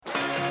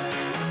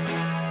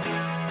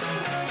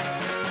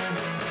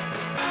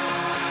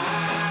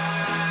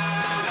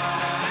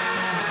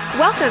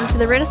Welcome to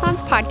the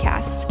Renaissance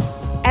Podcast.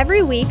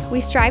 Every week, we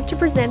strive to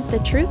present the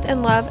truth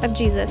and love of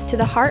Jesus to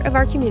the heart of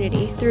our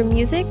community through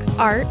music,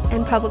 art,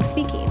 and public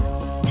speaking.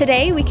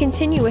 Today, we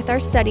continue with our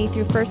study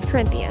through 1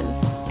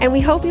 Corinthians, and we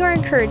hope you are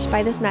encouraged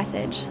by this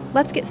message.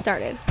 Let's get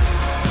started.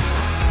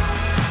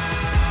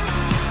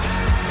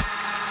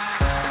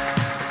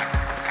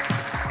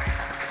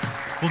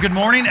 Well, good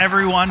morning,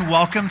 everyone.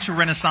 Welcome to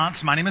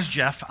Renaissance. My name is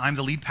Jeff. I'm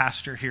the lead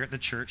pastor here at the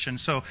church,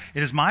 and so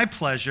it is my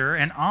pleasure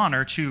and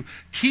honor to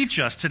teach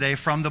us today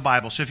from the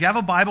Bible. So if you have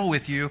a Bible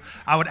with you,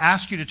 I would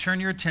ask you to turn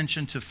your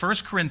attention to 1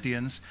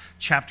 Corinthians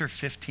chapter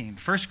 15.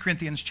 1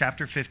 Corinthians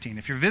chapter 15.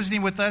 If you're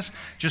visiting with us,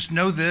 just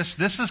know this.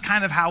 This is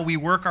kind of how we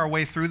work our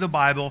way through the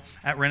Bible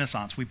at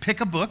Renaissance. We pick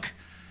a book,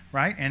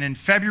 right? And in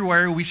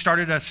February, we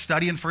started a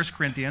study in 1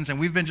 Corinthians, and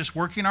we've been just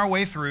working our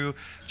way through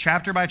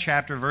chapter by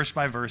chapter, verse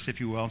by verse, if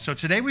you will. And so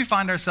today we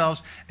find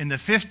ourselves in the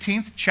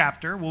 15th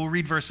chapter. We'll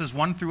read verses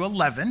 1 through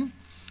 11,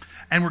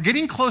 and we're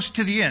getting close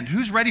to the end.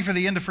 Who's ready for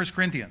the end of 1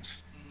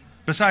 Corinthians?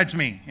 Besides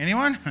me.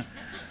 Anyone?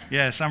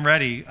 Yes, I'm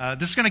ready.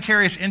 This is going to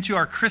carry us into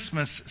our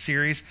Christmas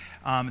series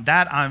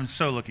that I'm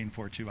so looking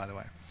forward to, by the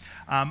way.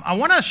 I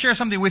want to share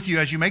something with you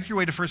as you make your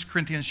way to 1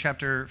 Corinthians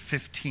chapter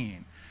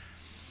 15.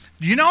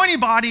 Do you know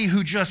anybody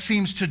who just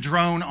seems to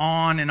drone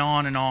on and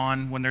on and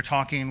on when they're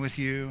talking with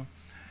you?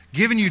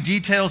 Giving you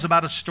details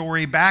about a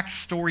story,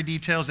 backstory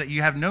details that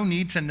you have no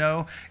need to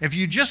know. If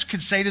you just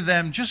could say to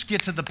them, just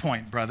get to the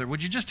point, brother.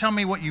 Would you just tell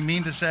me what you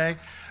mean to say?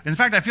 In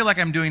fact, I feel like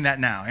I'm doing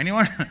that now.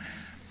 Anyone?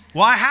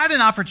 Well, I had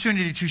an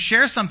opportunity to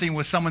share something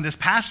with someone this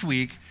past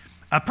week,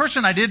 a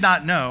person I did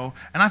not know,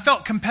 and I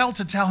felt compelled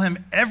to tell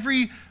him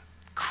every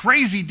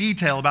crazy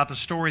detail about the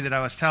story that I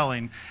was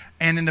telling.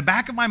 And in the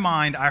back of my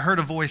mind, I heard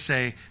a voice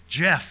say,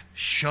 Jeff,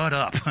 shut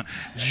up.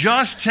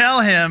 Just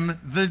tell him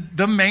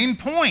the main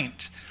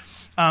point.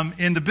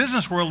 In the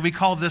business world, we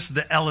call this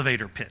the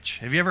elevator pitch.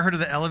 Have you ever heard of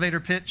the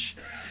elevator pitch?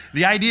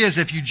 The idea is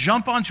if you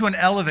jump onto an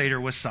elevator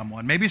with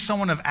someone, maybe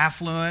someone of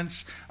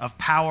affluence, of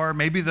power,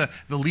 maybe the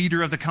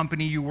leader of the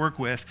company you work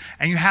with,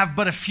 and you have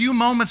but a few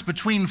moments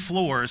between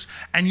floors,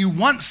 and you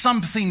want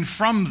something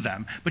from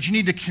them, but you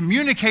need to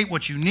communicate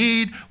what you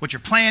need, what your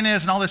plan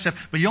is, and all this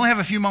stuff, but you only have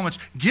a few moments,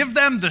 give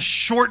them the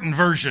shortened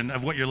version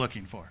of what you're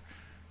looking for,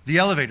 the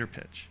elevator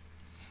pitch.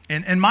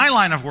 In my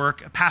line of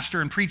work,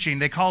 pastor and preaching,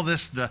 they call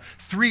this the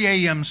 3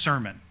 a.m.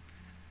 sermon.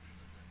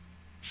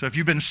 So if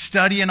you've been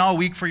studying all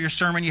week for your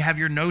sermon, you have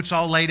your notes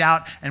all laid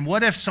out, and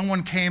what if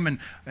someone came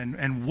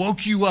and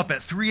woke you up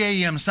at 3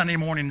 a.m. Sunday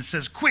morning and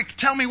says, quick,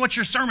 tell me what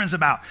your sermon's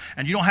about,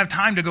 and you don't have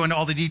time to go into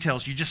all the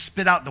details. You just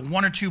spit out the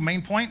one or two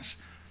main points.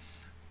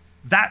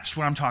 That's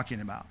what I'm talking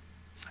about.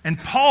 And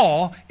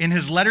Paul, in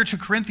his letter to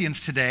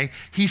Corinthians today,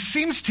 he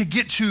seems to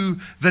get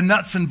to the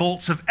nuts and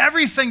bolts of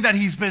everything that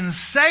he's been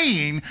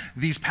saying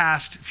these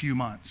past few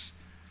months.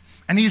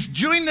 And he's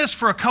doing this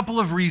for a couple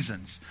of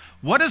reasons.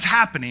 What is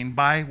happening,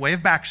 by way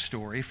of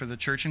backstory for the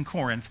church in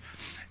Corinth,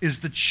 is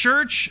the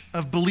church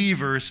of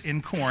believers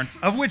in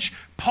Corinth, of which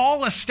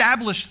Paul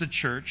established the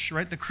church,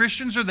 right? The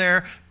Christians are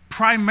there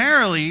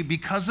primarily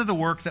because of the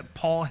work that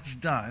Paul has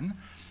done.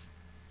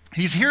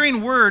 He's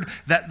hearing word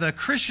that the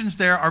Christians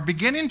there are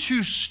beginning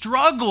to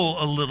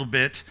struggle a little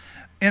bit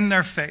in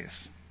their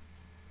faith.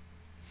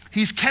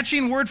 He's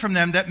catching word from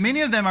them that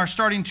many of them are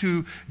starting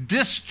to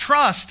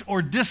distrust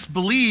or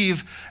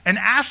disbelieve an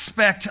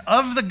aspect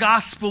of the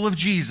gospel of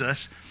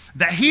Jesus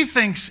that he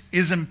thinks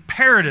is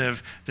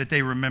imperative that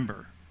they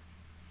remember.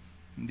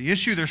 And the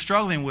issue they're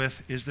struggling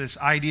with is this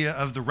idea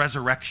of the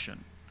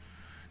resurrection.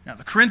 Now,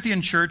 the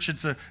Corinthian church,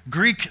 it's a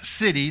Greek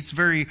city. It's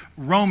very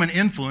Roman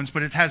influence,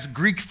 but it has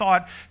Greek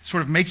thought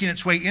sort of making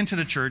its way into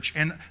the church.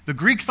 And the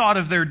Greek thought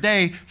of their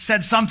day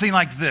said something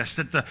like this,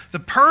 that the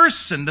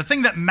person, the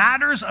thing that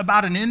matters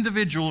about an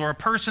individual or a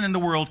person in the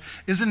world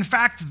is in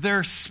fact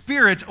their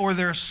spirit or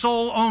their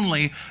soul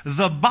only.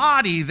 The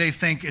body, they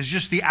think, is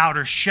just the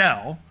outer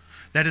shell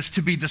that is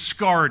to be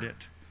discarded.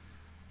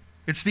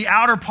 It's the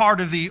outer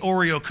part of the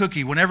Oreo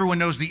cookie. When everyone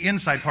knows the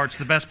inside part's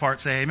the best part,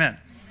 say amen.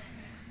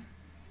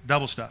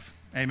 Double stuff.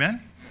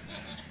 Amen?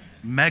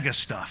 Mega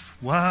stuff.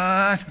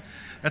 What?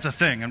 That's a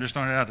thing. I'm just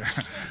throwing it out there.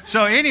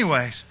 So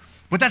anyways,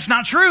 but that's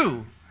not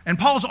true. And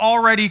Paul's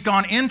already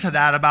gone into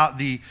that about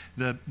the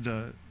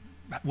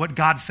what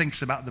God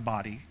thinks about the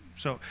body.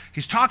 So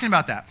he's talking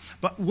about that.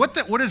 But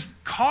what is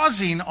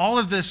causing all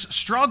of this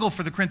struggle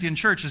for the Corinthian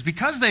church is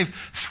because they've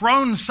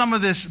thrown some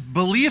of this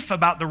belief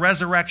about the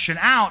resurrection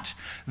out,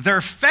 their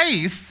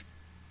faith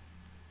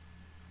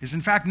is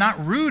in fact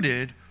not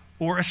rooted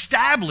or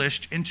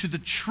established into the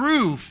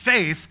true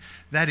faith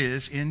that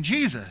is in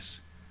Jesus.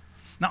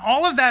 Now,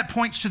 all of that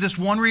points to this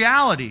one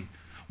reality.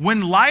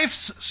 When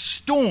life's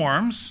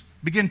storms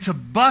begin to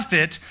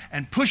buffet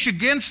and push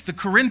against the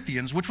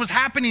Corinthians, which was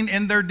happening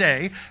in their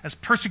day, as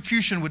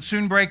persecution would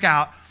soon break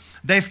out,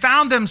 they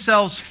found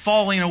themselves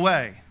falling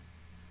away,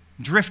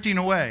 drifting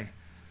away.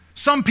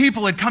 Some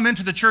people had come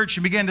into the church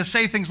and began to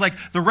say things like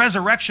the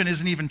resurrection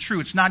isn't even true.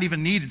 It's not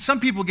even needed. Some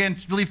people began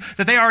to believe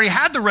that they already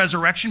had the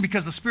resurrection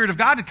because the Spirit of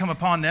God had come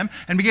upon them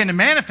and began to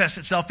manifest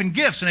itself in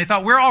gifts. And they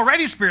thought, we're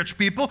already spiritual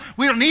people.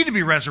 We don't need to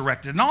be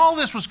resurrected. And all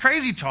this was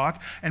crazy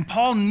talk. And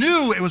Paul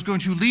knew it was going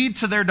to lead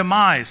to their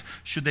demise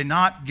should they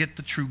not get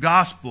the true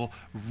gospel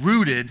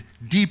rooted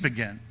deep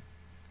again.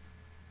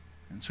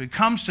 And so he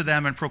comes to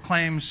them and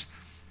proclaims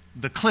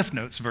the Cliff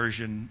Notes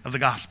version of the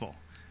gospel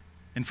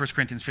in 1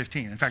 Corinthians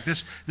 15. In fact,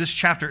 this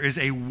chapter is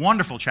a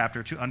wonderful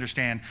chapter to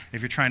understand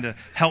if you're trying to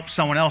help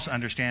someone else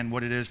understand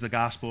what it is the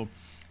gospel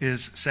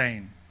is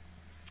saying.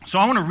 So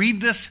I want to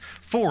read this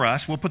for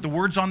us. We'll put the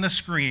words on the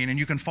screen and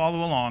you can follow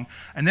along.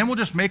 And then we'll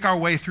just make our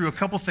way through a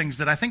couple things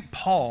that I think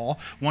Paul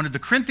wanted the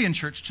Corinthian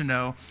church to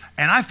know,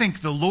 and I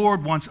think the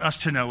Lord wants us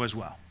to know as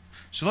well.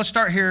 So let's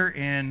start here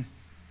in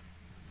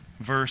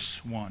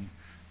verse 1.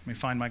 Let me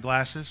find my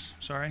glasses.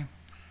 Sorry.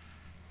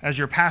 As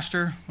your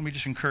pastor, let me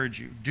just encourage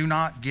you, do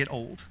not get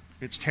old.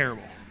 It's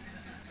terrible.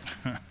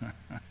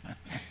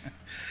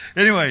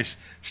 Anyways,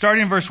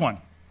 starting in verse 1.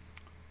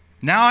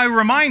 Now I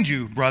remind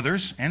you,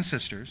 brothers and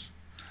sisters,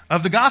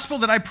 of the gospel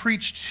that I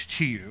preached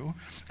to you,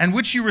 and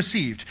which you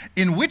received,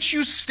 in which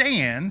you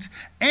stand,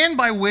 and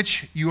by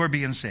which you are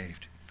being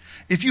saved.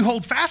 If you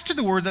hold fast to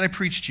the word that I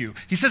preached to you,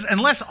 he says,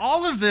 unless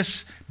all of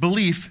this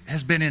belief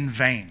has been in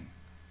vain.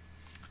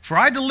 For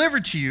I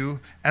delivered to you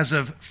as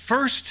of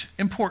first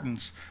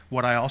importance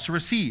what I also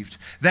received,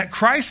 that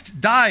Christ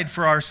died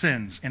for our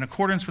sins in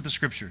accordance with the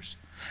Scriptures,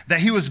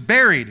 that he was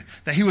buried,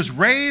 that he was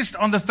raised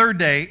on the third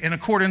day in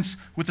accordance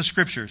with the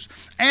Scriptures,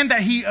 and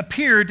that he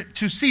appeared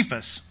to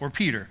Cephas, or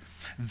Peter.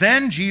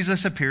 Then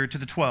Jesus appeared to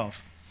the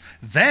 12.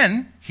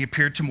 Then he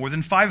appeared to more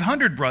than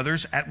 500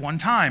 brothers at one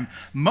time,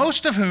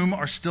 most of whom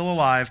are still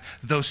alive,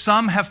 though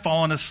some have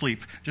fallen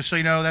asleep. Just so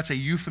you know, that's a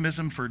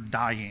euphemism for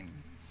dying.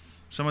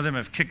 Some of them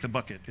have kicked the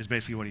bucket, is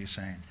basically what he's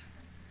saying.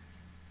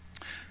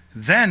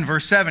 Then,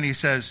 verse 7, he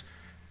says,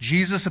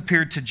 Jesus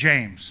appeared to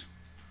James,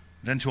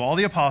 then to all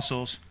the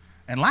apostles,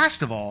 and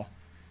last of all,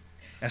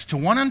 as to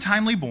one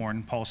untimely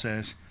born, Paul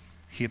says,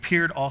 he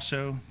appeared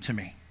also to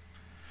me.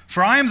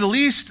 For I am the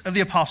least of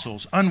the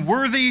apostles,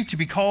 unworthy to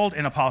be called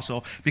an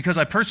apostle, because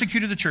I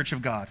persecuted the church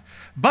of God.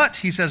 But,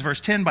 he says,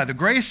 verse 10, by the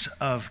grace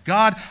of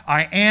God,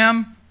 I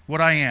am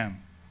what I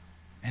am,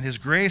 and his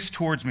grace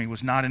towards me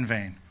was not in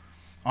vain.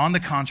 On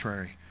the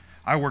contrary,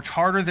 I worked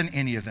harder than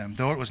any of them,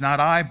 though it was not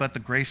I, but the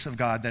grace of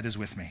God that is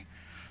with me.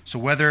 So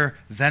whether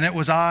then it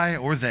was I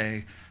or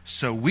they,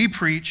 so we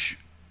preach,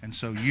 and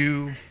so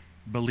you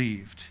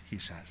believed, he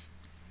says.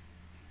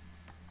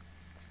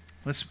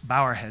 Let's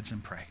bow our heads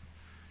and pray.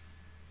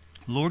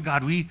 Lord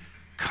God, we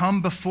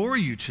come before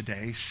you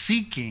today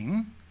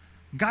seeking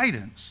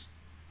guidance.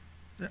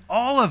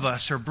 All of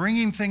us are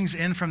bringing things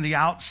in from the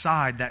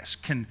outside that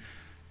can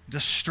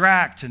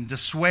distract and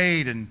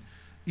dissuade and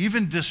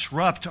even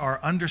disrupt our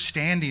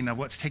understanding of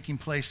what's taking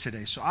place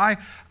today. So I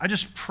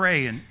just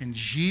pray in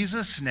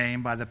Jesus'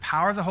 name, by the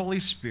power of the Holy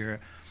Spirit,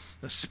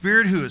 the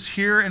Spirit who is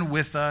here and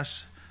with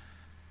us,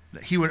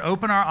 that he would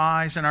open our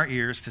eyes and our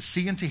ears to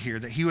see and to hear,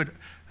 that he would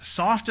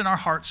soften our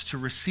hearts to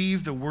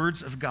receive the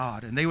words of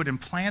God, and they would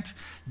implant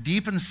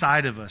deep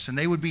inside of us, and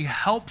they would be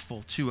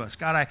helpful to us.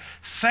 God, I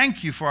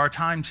thank you for our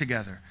time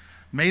together.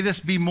 May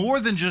this be more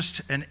than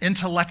just an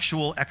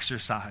intellectual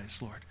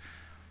exercise, Lord.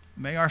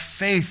 May our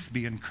faith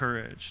be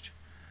encouraged.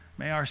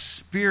 May our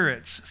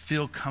spirits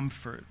feel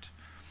comfort.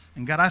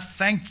 And God, I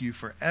thank you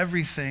for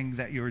everything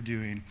that you're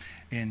doing.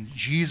 In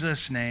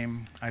Jesus'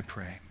 name I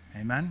pray.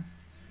 Amen.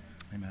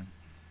 Amen.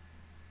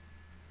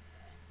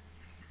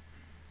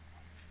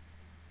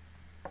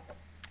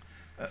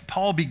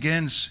 Paul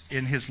begins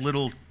in his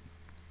little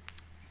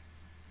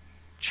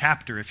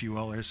chapter, if you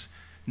will, his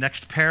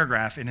next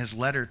paragraph in his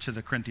letter to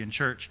the Corinthian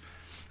church,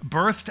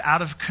 birthed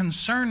out of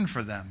concern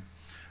for them.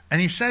 And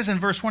he says in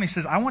verse 1, he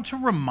says, I want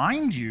to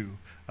remind you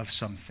of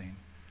something.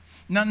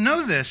 Now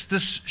know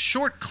this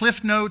short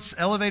Cliff Notes,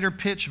 elevator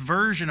pitch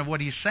version of what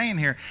he's saying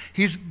here,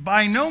 he's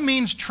by no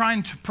means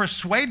trying to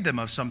persuade them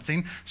of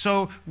something,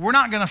 so we're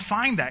not going to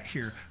find that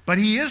here. But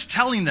he is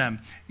telling them,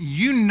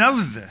 you know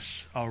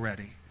this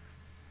already.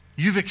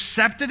 You've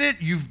accepted it,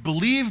 you've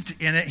believed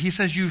in it. He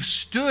says you've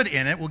stood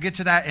in it. We'll get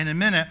to that in a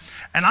minute.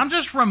 And I'm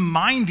just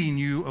reminding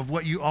you of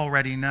what you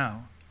already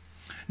know.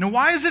 Now,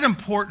 why is it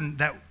important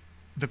that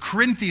the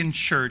Corinthian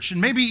church, and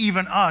maybe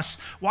even us,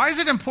 why is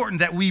it important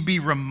that we be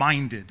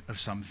reminded of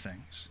some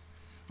things?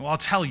 Well, I'll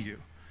tell you,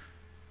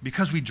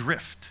 because we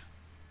drift.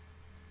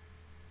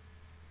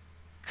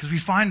 Because we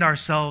find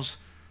ourselves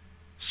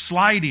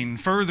sliding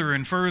further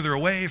and further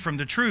away from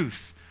the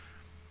truth,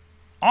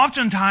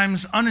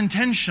 oftentimes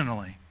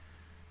unintentionally.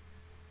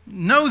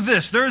 Know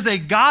this, there is a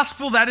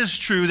gospel that is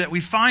true that we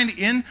find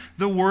in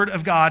the Word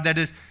of God, that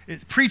it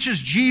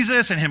preaches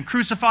Jesus and him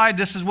crucified.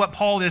 This is what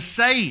Paul is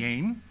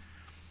saying.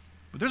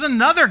 But there's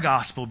another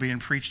gospel being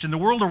preached in the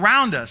world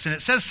around us, and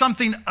it says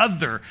something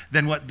other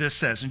than what this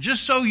says. And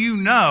just so you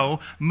know,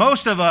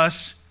 most of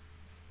us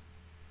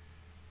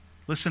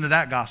listen to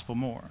that gospel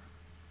more.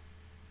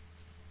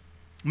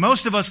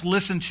 Most of us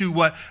listen to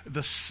what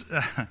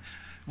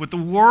the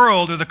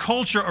world or the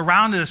culture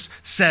around us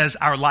says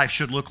our life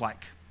should look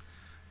like.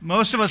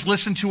 Most of us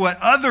listen to what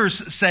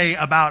others say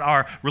about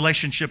our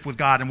relationship with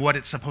God and what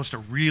it's supposed to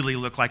really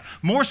look like,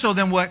 more so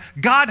than what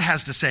God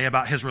has to say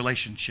about his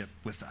relationship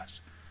with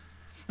us.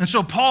 And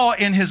so Paul,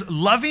 in his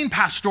loving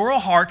pastoral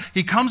heart,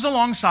 he comes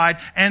alongside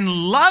and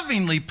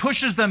lovingly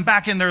pushes them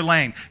back in their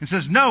lane and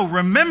says, no,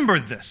 remember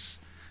this.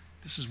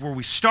 This is where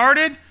we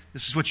started.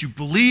 This is what you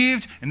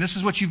believed, and this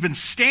is what you've been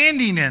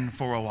standing in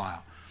for a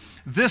while.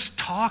 This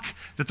talk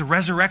that the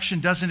resurrection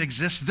doesn't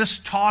exist, this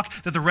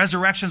talk that the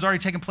resurrection has already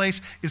taken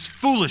place is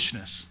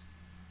foolishness.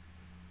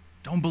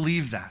 Don't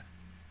believe that.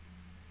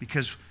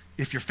 Because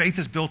if your faith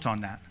is built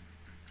on that,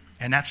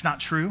 and that's not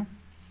true,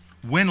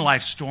 when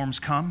life storms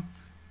come,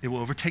 it will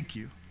overtake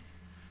you.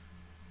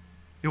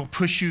 It will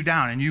push you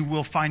down, and you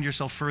will find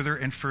yourself further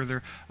and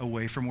further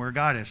away from where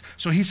God is.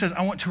 So he says,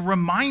 I want to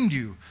remind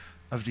you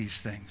of these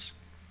things.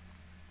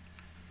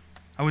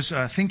 I was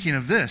thinking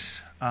of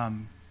this.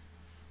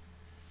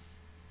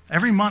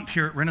 Every month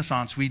here at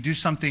Renaissance, we do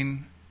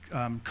something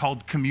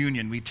called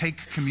communion. We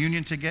take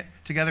communion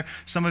together.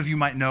 Some of you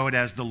might know it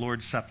as the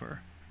Lord's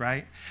Supper,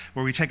 right?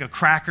 Where we take a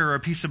cracker or a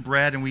piece of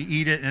bread and we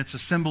eat it, and it's a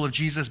symbol of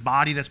Jesus'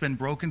 body that's been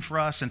broken for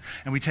us. And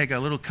we take a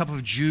little cup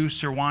of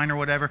juice or wine or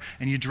whatever,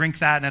 and you drink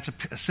that, and that's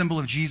a symbol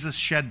of Jesus'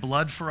 shed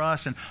blood for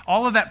us. And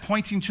all of that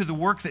pointing to the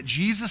work that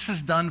Jesus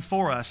has done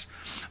for us.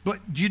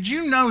 But did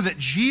you know that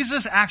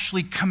Jesus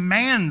actually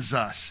commands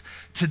us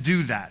to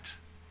do that?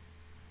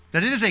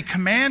 That it is a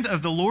command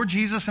of the Lord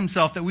Jesus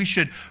himself that we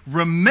should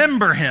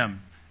remember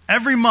him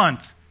every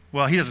month.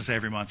 Well, he doesn't say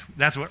every month.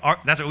 That's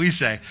what we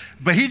say.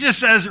 But he just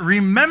says,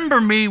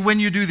 remember me when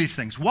you do these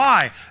things.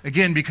 Why?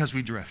 Again, because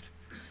we drift.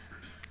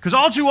 Because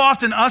all too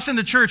often, us in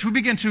the church, we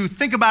begin to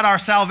think about our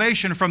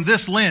salvation from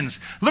this lens.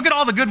 Look at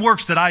all the good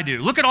works that I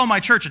do. Look at all my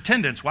church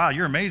attendance. Wow,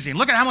 you're amazing.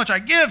 Look at how much I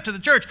give to the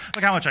church.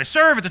 Look how much I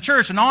serve at the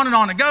church, and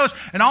on it goes.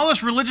 And all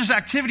this religious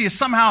activity is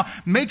somehow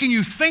making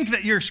you think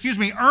that you're,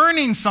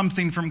 earning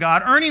something from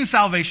God, earning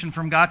salvation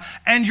from God,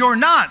 and you're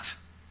not.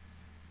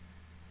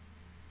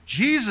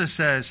 Jesus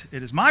says,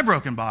 it is my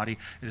broken body,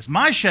 it is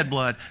my shed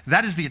blood,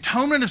 that is the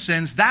atonement of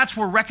sins, that's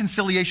where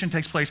reconciliation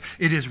takes place.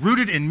 It is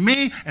rooted in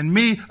me and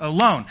me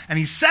alone. And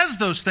he says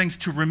those things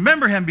to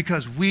remember him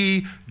because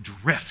we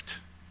drift.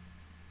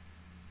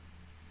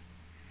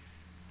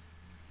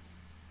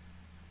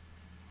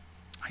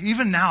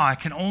 Even now, I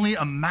can only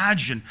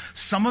imagine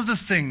some of the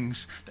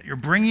things that you're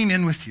bringing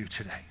in with you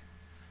today.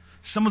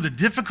 Some of the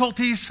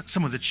difficulties,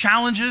 some of the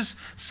challenges,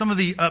 some of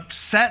the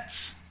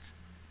upsets,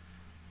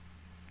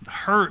 the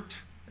hurt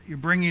that you're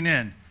bringing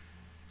in,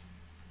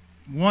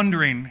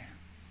 wondering,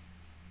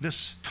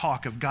 this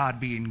talk of God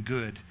being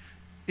good,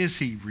 is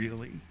he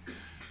really?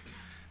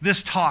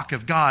 This talk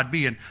of God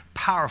being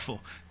powerful,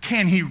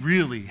 can he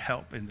really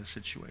help in this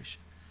situation?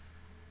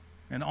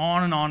 And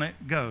on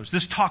it goes.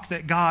 This talk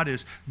that God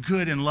is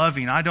good and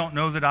loving, I don't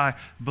know that I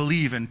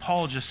believe. And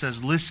Paul just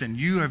says, listen,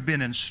 you have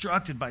been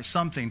instructed by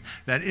something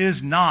that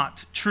is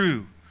not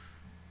true.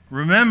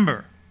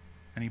 Remember.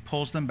 And he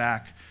pulls them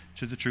back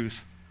to the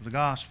truth of the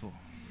gospel.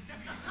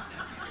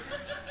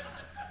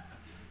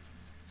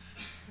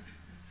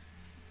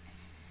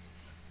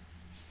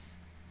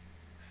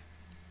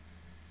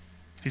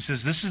 He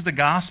says, this is the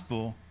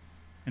gospel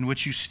in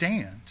which you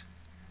stand.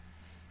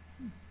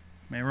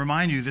 May I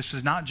remind you, this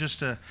is not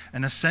just an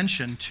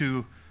ascension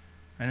to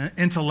an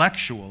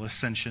intellectual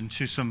ascension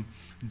to some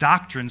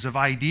doctrines of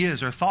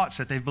ideas or thoughts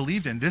that they've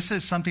believed in. This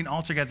is something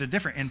altogether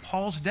different. In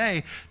Paul's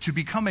day, to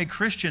become a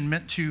Christian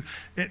meant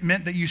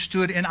that you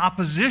stood in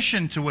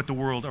opposition to what the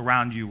world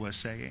around you was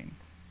saying.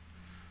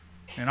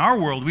 In our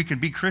world, we can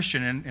be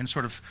Christian and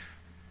sort of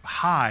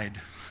hide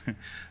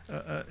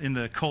in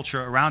the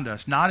culture around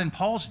us. Not in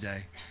Paul's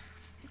day.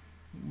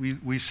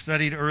 We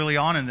studied early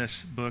on in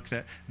this book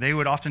that they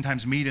would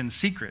oftentimes meet in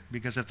secret,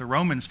 because if the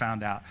Romans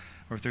found out,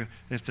 or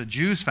if the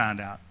Jews found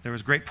out, there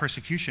was great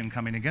persecution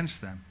coming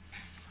against them.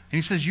 And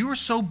he says, you were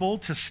so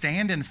bold to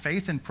stand in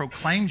faith and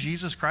proclaim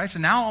Jesus Christ,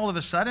 and now all of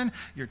a sudden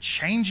you're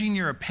changing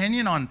your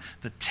opinion on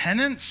the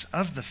tenets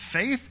of the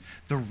faith,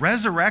 the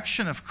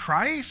resurrection of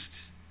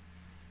Christ?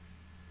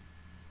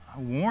 I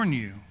warn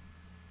you,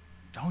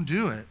 don't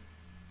do it.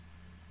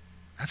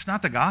 That's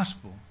not the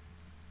gospel.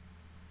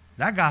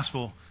 That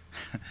gospel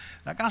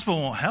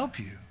won't help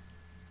you.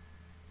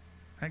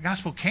 That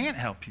gospel can't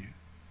help you.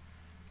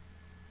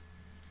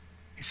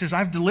 He says,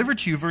 I've delivered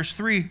to you, verse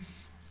 3,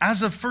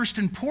 as of first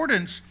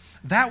importance,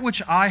 that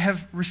which I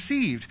have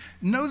received.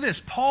 Know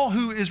this, Paul,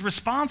 who is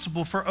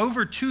responsible for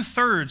over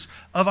 2/3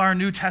 of our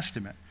New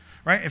Testament,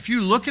 right? If you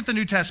look at the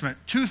New Testament,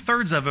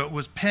 2/3 of it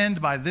was penned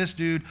by this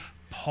dude,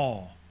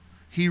 Paul.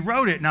 He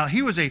wrote it. Now,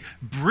 he was a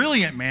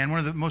brilliant man, one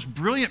of the most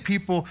brilliant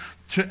people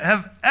to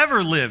have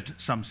ever lived,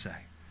 some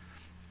say.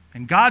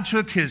 And God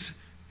took his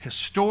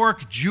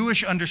historic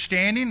Jewish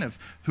understanding of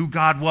who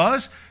God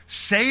was,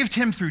 saved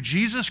him through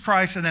Jesus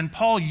Christ, and then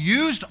Paul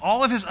used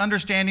all of his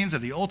understandings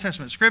of the Old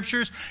Testament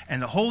scriptures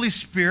and the Holy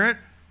Spirit,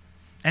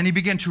 and he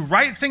began to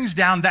write things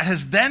down that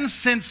has then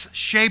since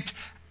shaped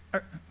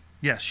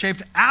Yes,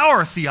 shaped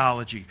our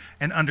theology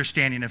and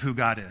understanding of who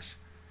God is.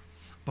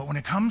 But when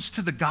it comes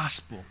to the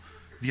gospel,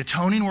 the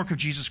atoning work of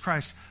Jesus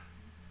Christ,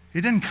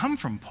 it didn't come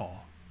from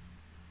Paul.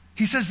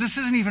 He says, this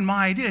isn't even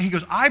my idea. He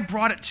goes, I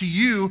brought it to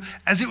you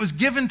as it was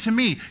given to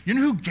me. You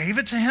know who gave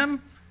it to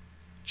him?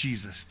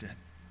 Jesus did.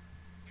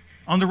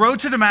 On the road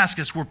to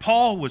Damascus, where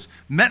Paul was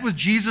met with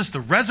Jesus,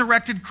 the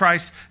resurrected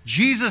Christ,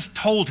 Jesus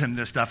told him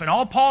this stuff. And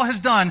all Paul has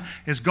done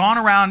is gone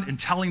around and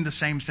telling the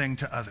same thing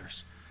to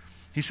others.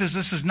 He says,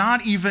 this is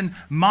not even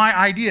my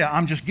idea.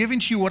 I'm just giving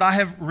to you what I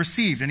have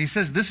received. And he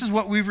says, this is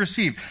what we've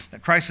received,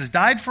 that Christ has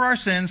died for our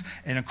sins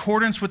in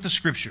accordance with the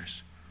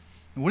Scriptures.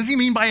 And what does he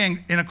mean by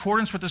in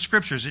accordance with the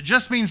Scriptures? It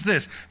just means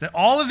this, that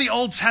all of the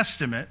Old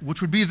Testament,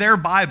 which would be their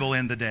Bible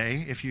in the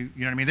day, if you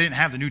know what I mean, they didn't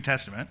have the New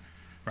Testament,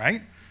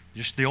 right?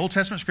 Just the Old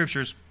Testament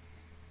Scriptures.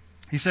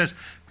 He says,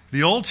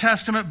 the Old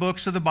Testament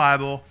books of the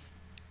Bible,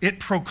 it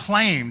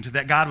proclaimed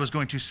that God was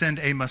going to send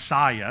a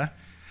Messiah,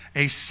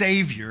 a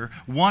Savior,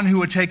 one who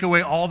would take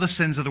away all the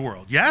sins of the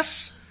world.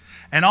 Yes?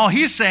 And all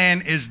he's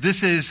saying is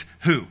this is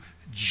who?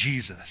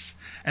 Jesus.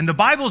 And the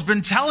Bible's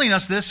been telling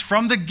us this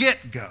from the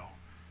get-go.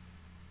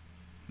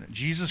 That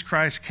Jesus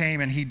Christ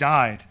came and he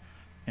died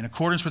in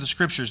accordance with the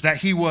Scriptures, that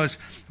he was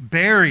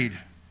buried,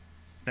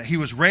 that he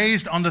was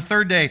raised on the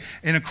third day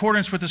in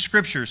accordance with the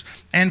Scriptures.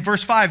 And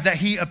verse 5, that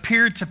he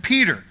appeared to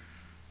Peter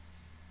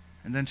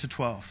and then to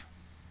 12.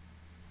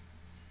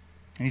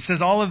 And he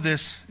says all of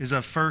this is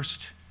of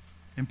first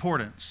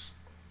importance.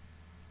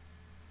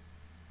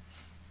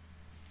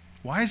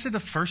 Why is it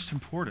of first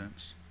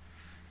importance?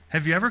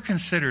 Have you ever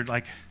considered,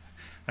 like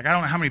I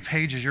don't know how many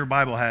pages your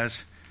Bible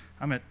has.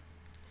 I'm at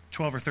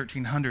 12 or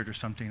 1300 or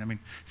something. I mean,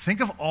 think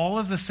of all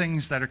of the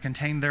things that are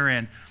contained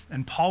therein.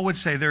 And Paul would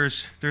say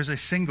there's a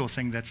single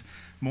thing that's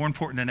more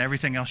important than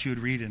everything else you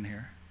would read in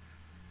here.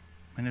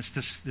 And it's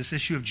this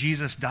issue of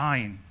Jesus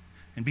dying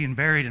and being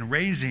buried and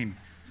raising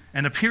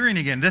and appearing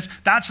again.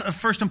 That's of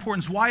first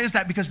importance. Why is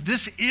that? Because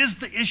this is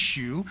the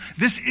issue.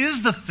 This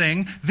is the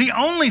thing, the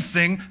only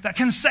thing that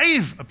can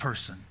save a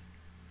person.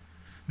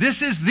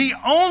 This is the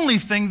only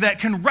thing that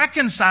can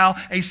reconcile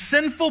a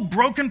sinful,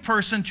 broken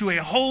person to a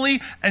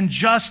holy and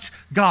just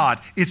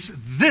God. It's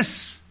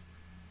this.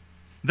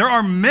 There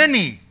are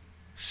many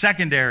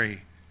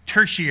secondary,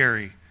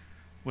 tertiary,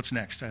 what's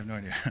next? I have no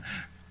idea.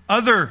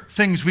 Other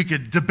things we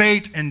could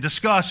debate and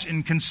discuss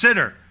and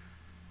consider.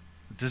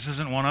 But this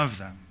isn't one of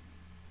them.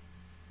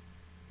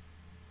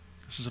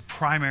 This is of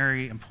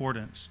primary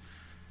importance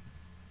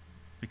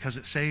because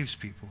it saves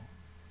people.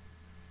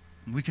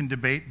 We can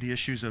debate the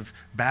issues of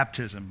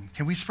baptism.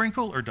 Can we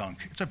sprinkle or dunk?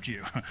 It's up to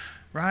you,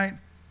 right?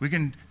 We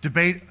can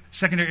debate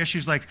secondary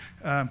issues like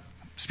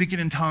speaking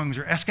in tongues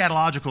or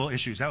eschatological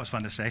issues. That was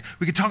fun to say.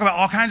 We could talk about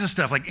all kinds of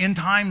stuff, like end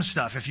time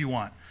stuff if you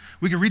want.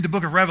 We could read the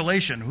book of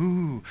Revelation.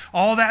 Ooh,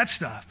 all that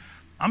stuff.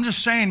 I'm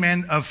just saying,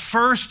 man, of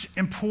first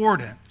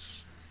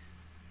importance,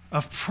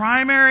 of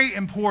primary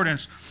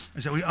importance,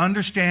 is that we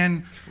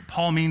understand what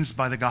Paul means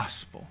by the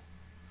gospel.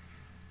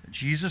 That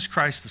Jesus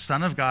Christ, the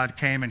Son of God,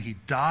 came and he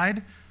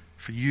died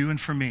for you and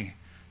for me,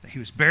 that he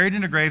was buried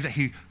in a grave, that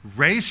he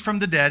raised from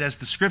the dead as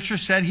the Scripture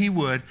said he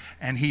would,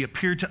 and he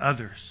appeared to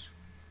others.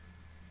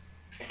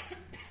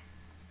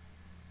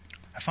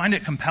 I find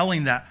it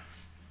compelling that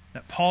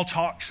Paul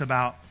talks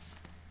about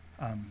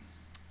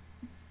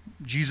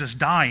Jesus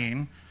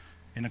dying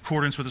in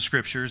accordance with the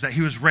Scriptures, that he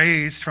was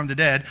raised from the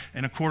dead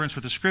in accordance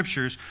with the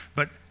Scriptures,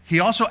 but he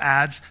also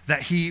adds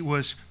that he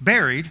was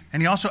buried,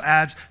 and he also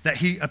adds that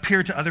he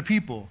appeared to other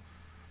people.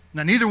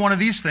 Now, neither one of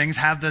these things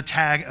have the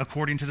tag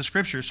according to the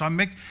Scriptures. So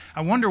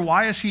I wonder,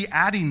 why is he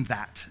adding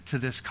that to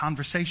this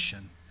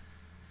conversation?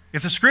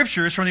 If the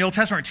Scriptures from the Old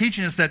Testament are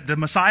teaching us that the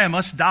Messiah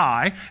must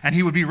die and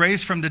he would be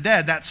raised from the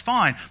dead, that's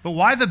fine. But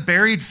why the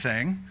buried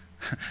thing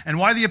and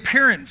why the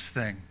appearance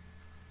thing?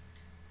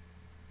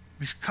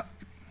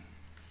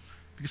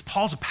 Because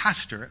Paul's a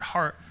pastor at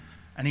heart,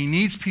 and he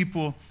needs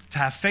people to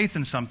have faith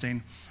in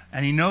something,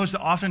 and he knows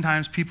that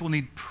oftentimes people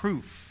need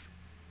proof.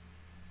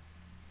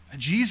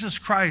 Jesus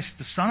Christ,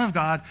 the Son of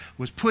God,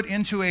 was put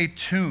into a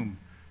tomb,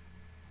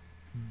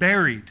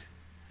 buried.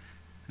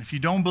 And if you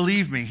don't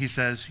believe me, he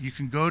says, you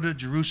can go to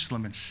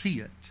Jerusalem and see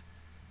it.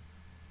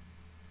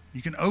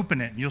 You can open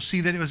it and you'll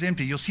see that it was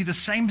empty. You'll see the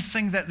same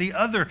thing that the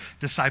other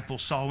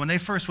disciples saw when they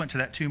first went to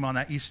that tomb on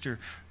that Easter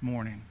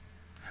morning.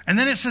 And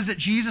then it says that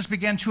Jesus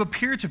began to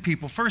appear to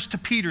people, first to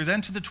Peter, then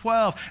to the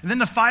 12, and then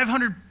to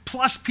 500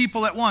 plus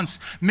people at once.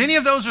 Many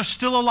of those are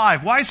still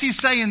alive. Why is he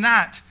saying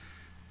that?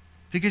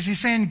 Because he's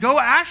saying, go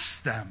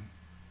ask them.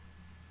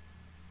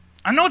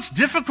 I know it's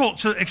difficult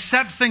to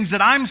accept things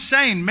that I'm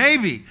saying,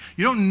 maybe.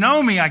 You don't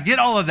know me, I get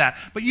all of that.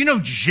 But you know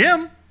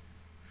Jim.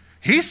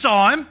 He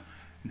saw him.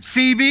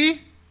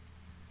 Phoebe,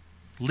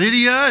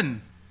 Lydia,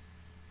 and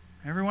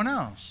everyone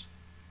else.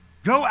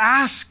 Go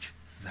ask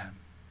them.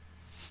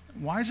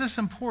 Why is this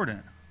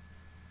important?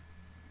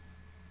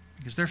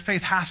 Because their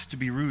faith has to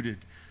be rooted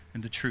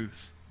in the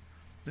truth.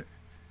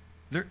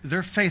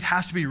 Their faith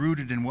has to be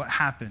rooted in what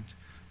happened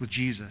with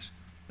Jesus.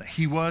 That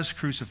he was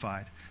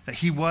crucified, that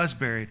he was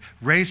buried,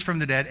 raised from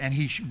the dead, and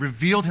he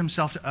revealed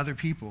himself to other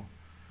people.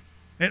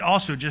 It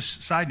also,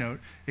 just side note,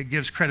 it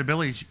gives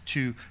credibility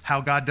to how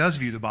God does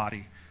view the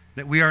body,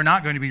 that we are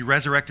not going to be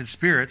resurrected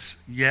spirits.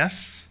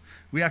 Yes,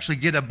 we actually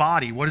get a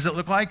body. What does it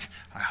look like?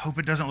 I hope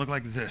it doesn't look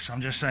like this.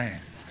 I'm just saying.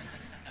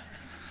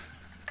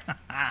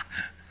 I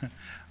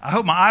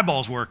hope my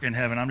eyeballs work in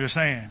heaven. I'm just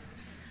saying.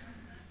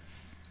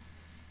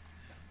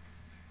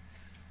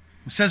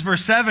 It says,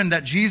 verse 7,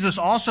 that Jesus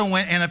also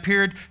went and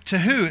appeared to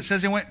who? It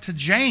says he went to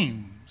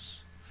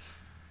James.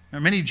 There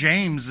are many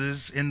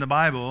Jameses in the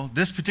Bible.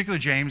 This particular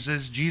James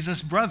is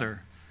Jesus'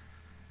 brother.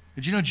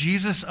 Did you know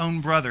Jesus' own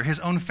brother, his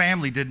own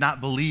family did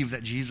not believe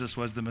that Jesus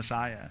was the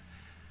Messiah?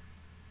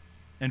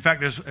 In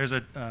fact, there's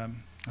a,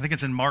 I think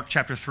it's in Mark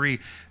chapter 3,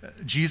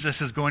 Jesus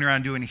is going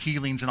around doing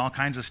healings and all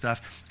kinds of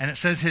stuff. And it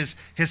says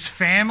his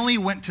family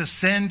went to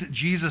send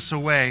Jesus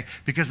away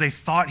because they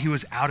thought he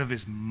was out of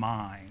his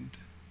mind.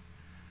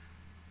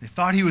 They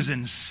thought he was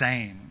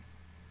insane.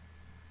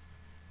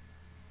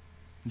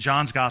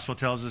 John's gospel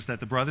tells us that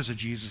the brothers of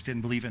Jesus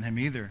didn't believe in him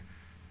either.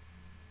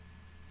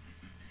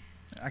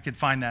 I could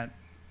find that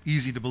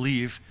easy to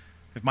believe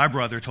if my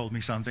brother told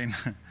me something.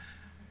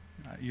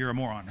 You're a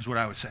moron, is what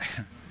I would say.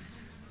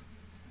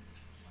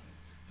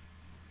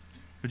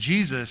 But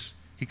Jesus,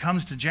 he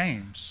comes to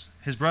James,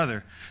 his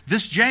brother.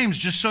 This James,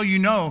 just so you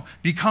know,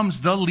 becomes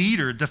the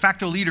leader, de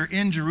facto leader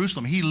in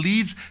Jerusalem. He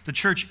leads the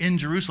church in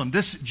Jerusalem.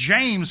 This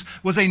James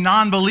was a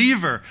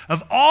non-believer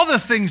of all the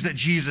things that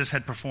Jesus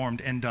had performed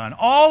and done.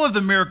 All of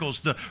the miracles,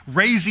 the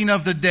raising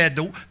of the dead,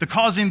 the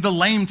causing the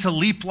lame to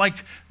leap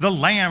like the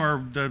lamb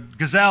or the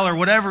gazelle or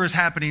whatever is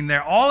happening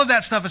there. All of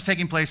that stuff is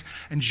taking place.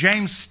 And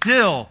James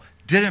still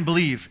didn't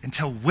believe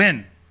until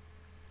when?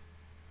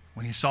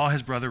 When he saw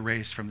his brother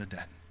raised from the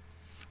dead.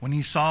 When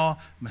he saw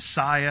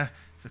Messiah,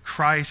 the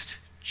Christ,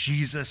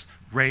 Jesus,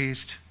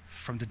 raised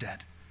from the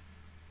dead.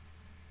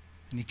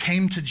 And he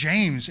came to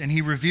James and he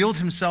revealed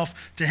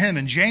himself to him.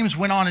 And James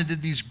went on and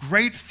did these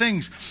great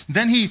things.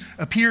 Then he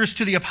appears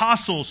to the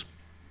apostles.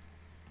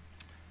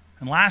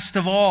 And last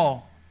of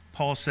all,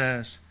 Paul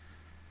says,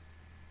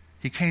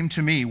 he came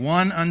to me.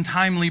 One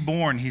untimely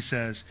born, he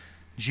says,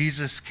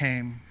 Jesus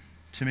came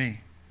to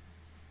me.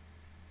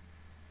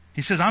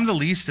 He says, I'm the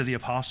least of the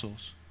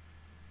apostles.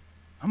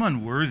 I'm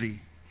unworthy,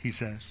 he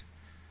says,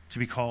 to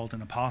be called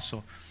an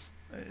apostle.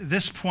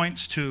 This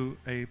points to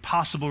a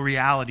possible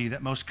reality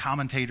that most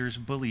commentators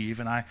believe,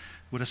 and I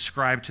would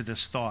ascribe to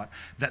this thought,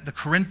 that the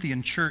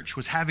Corinthian church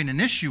was having an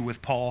issue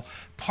with Paul,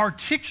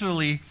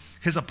 particularly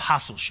his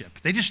apostleship.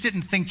 They just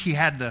didn't think he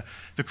had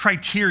the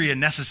criteria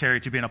necessary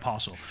to be an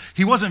apostle.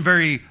 He wasn't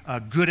very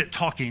good at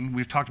talking.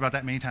 We've talked about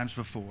that many times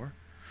before.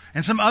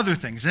 And some other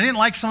things. They didn't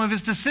like some of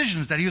his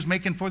decisions that he was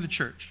making for the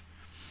church.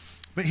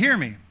 But hear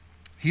me.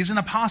 He's an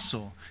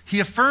apostle. He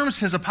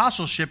affirms his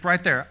apostleship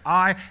right there.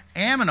 I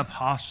am an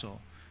apostle,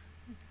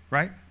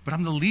 right? But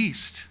I'm the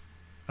least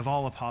of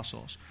all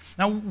apostles.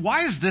 Now,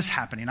 why is this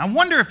happening? I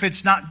wonder if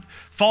it's not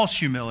false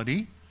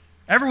humility.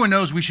 Everyone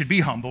knows we should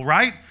be humble,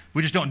 right?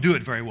 We just don't do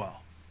it very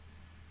well.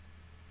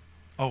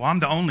 Oh,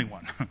 I'm the only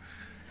one.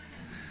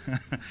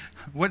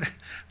 What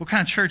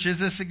kind of church is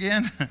this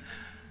again?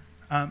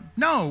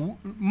 No,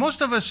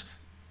 most of us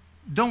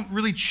don't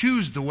really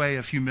choose the way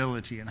of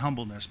humility and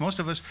humbleness. Most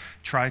of us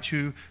try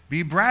to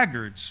be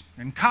braggarts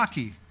and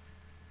cocky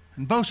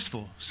and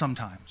boastful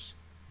sometimes.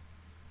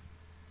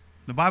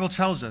 The Bible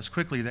tells us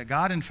quickly that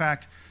God, in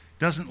fact,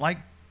 doesn't like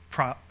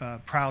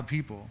proud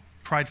people,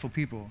 prideful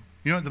people.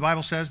 You know what the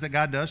Bible says that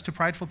God does to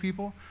prideful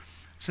people?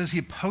 It says he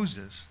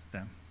opposes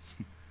them.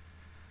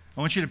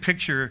 I want you to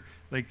picture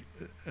like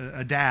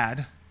a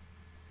dad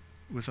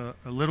with a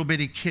little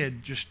bitty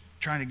kid just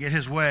trying to get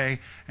his way,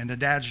 and the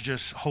dad's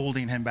just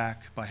holding him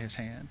back by his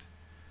hand.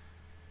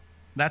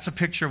 That's a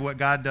picture of what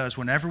God does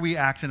whenever we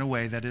act in a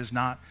way that is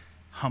not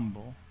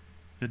humble,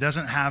 that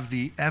doesn't have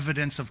the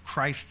evidence of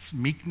Christ's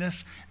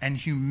meekness and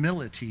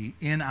humility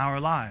in our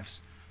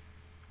lives.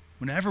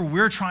 Whenever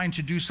we're trying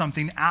to do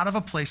something out of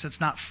a place that's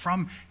not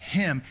from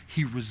him,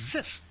 he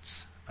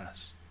resists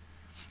us.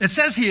 It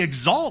says he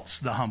exalts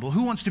the humble.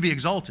 Who wants to be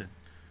exalted?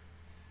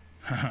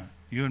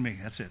 You and me,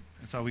 that's it.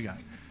 That's all we got.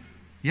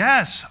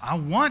 Yes, I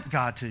want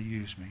God to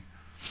use me.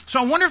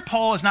 So I wonder if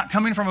Paul is not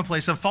coming from a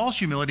place of false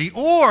humility,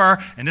 or,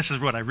 and this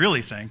is what I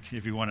really think,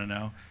 if you want to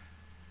know,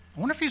 I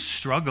wonder if he's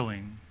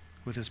struggling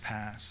with his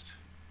past.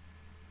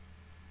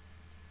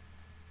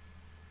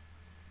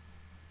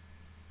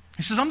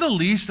 He says, I'm the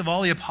least of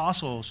all the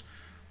apostles.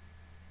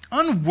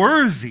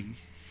 Unworthy,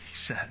 he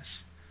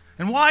says.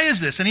 And why is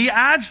this? And he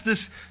adds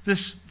this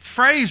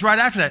phrase right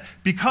after that,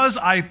 because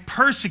I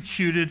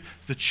persecuted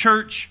the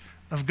church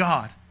of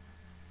God.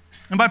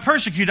 And by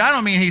persecute, I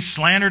don't mean he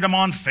slandered them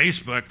on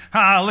Facebook.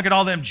 Look at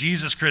all them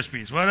Jesus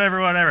Krispies,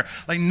 whatever.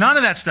 Like none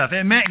of that stuff.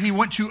 It meant he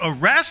went to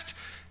arrest,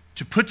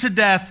 to put to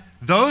death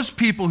those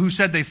people who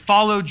said they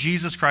followed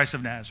Jesus Christ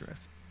of Nazareth.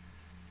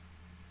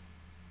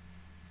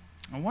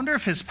 I wonder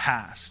if his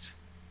past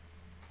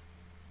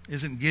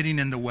isn't getting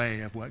in the way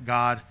of what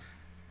God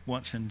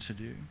wants him to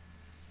do.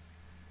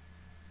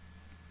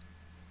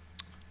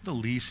 The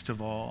least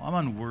of all. I'm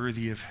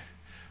unworthy of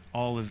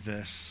all of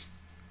this.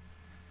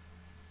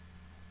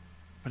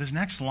 But his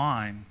next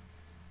line,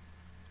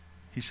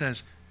 he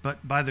says,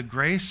 but by the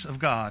grace of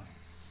God,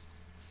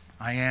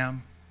 I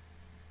am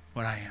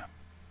what I am.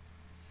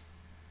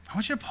 I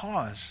want you to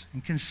pause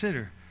and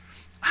consider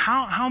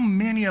how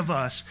many of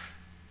us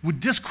would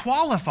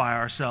disqualify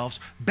ourselves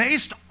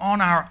based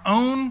on our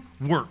own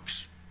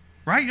works,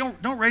 right?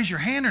 Don't raise your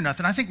hand or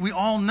nothing. I think we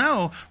all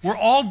know we're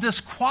all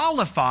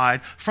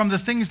disqualified from the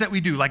things that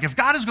we do. Like if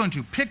God is going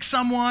to pick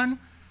someone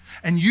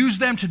and use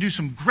them to do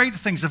some great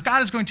things, if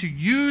God is going to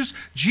use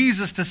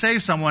Jesus to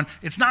save someone,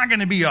 it's not going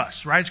to be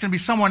us, right? It's going to be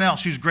someone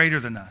else who's greater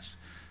than us.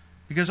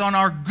 Because on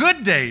our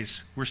good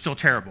days, we're still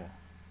terrible.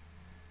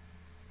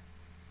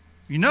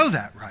 You know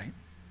that, right?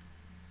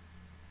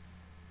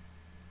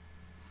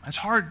 It's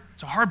a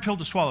hard pill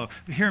to swallow.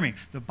 But hear me,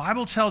 the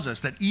Bible tells us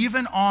that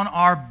even on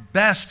our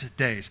best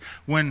days,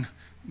 when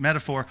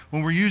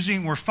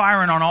we're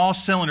firing on all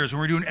cylinders, when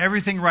we're doing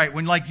everything right,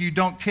 when like you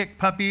don't kick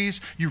puppies,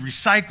 you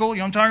recycle, you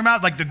know what I'm talking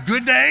about? Like the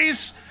good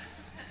days,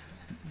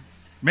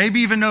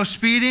 maybe even no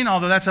speeding,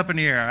 although that's up in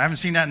the air. I haven't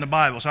seen that in the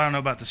Bible, so I don't know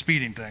about the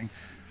speeding thing,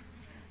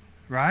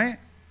 right?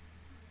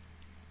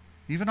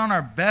 Even on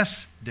our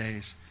best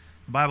days,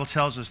 the Bible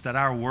tells us that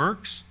our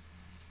works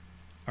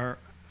are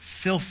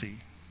filthy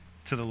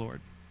to the Lord.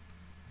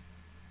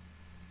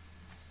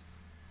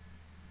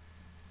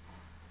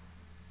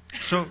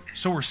 So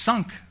we're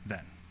sunk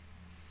then.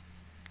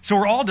 So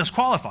we're all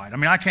disqualified. I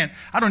mean, I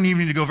don't even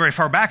need to go very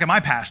far back in my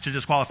past to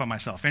disqualify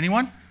myself.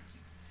 Anyone?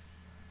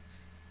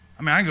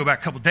 I mean, I can go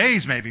back a couple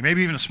days maybe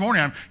even this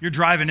morning. You're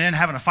driving in,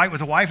 having a fight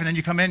with a wife, and then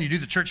you come in, you do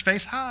the church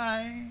face.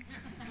 Hi.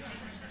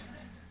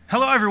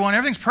 Hello, everyone.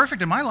 Everything's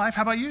perfect in my life.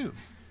 How about you?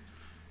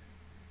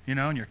 You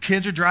know, and your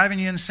kids are driving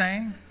you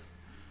insane.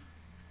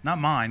 Not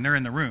mine. They're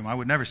in the room. I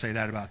would never say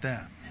that about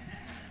them.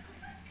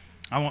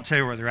 I won't tell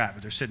you where they're at,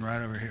 but they're sitting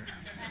right over here.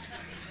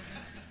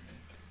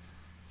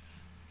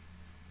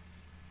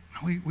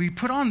 We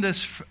put on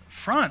this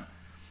front.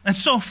 And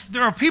so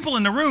there are people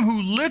in the room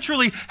who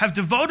literally have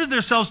devoted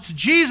themselves to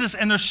Jesus,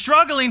 and they're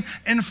struggling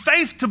in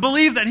faith to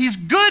believe that he's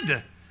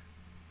good.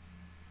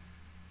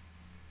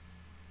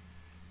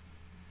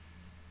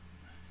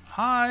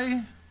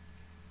 Hi.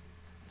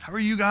 How are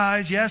you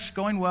guys? Yes,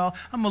 going well.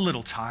 I'm a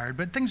little tired,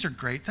 but things are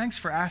great. Thanks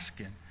for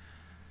asking.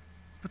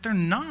 But they're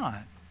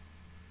not.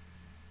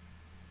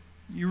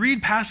 You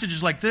read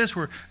passages like this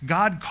where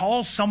God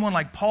calls someone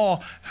like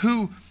Paul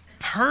who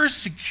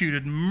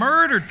persecuted,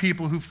 murdered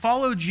people who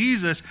followed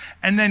Jesus,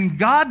 and then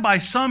God, by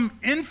some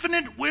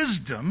infinite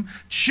wisdom,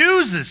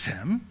 chooses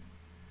him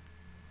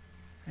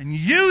and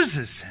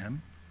uses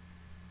him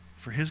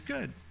for his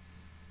good.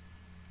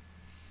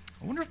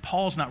 I wonder if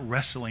Paul's not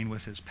wrestling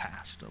with his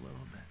past a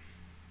little bit.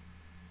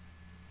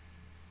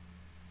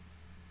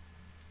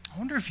 I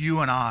wonder if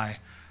you and I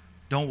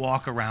don't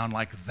walk around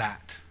like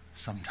that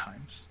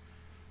sometimes.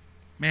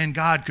 Man,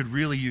 God could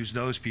really use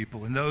those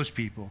people and those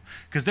people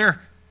because they're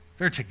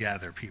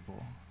together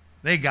people.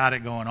 They got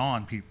it going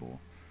on, people.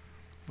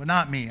 But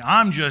not me.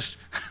 I'm just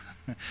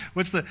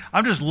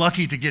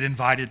lucky to get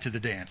invited to the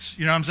dance.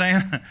 You know what I'm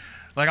saying?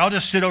 Like I'll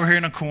just sit over here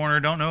in a corner,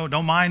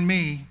 don't mind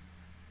me.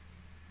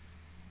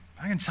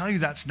 I can tell you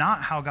that's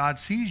not how God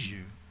sees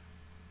you.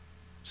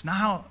 It's not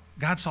how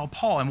God saw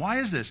Paul. And why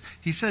is this?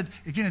 He said,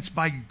 again, it's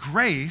by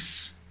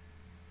grace,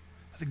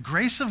 the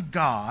grace of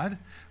God,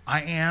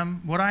 I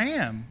am what I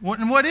am.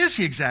 And what is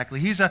he exactly?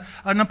 He's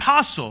an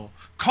apostle,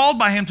 called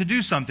by him to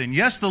do something.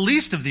 Yes, the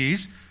least of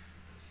these,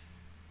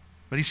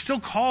 but he's still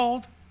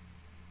called.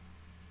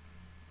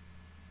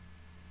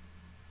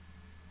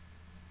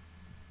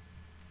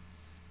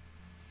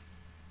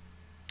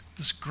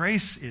 This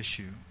grace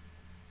issue,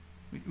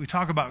 we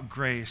talk about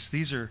grace.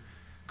 These are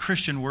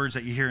Christian words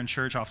that you hear in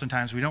church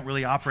oftentimes. We don't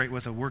really operate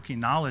with a working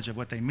knowledge of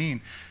what they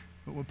mean.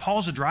 But what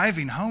Paul's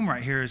driving home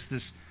right here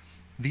is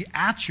the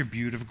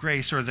attribute of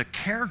grace, or the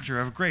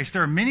character of grace.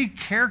 There are many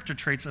character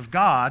traits of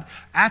God,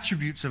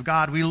 attributes of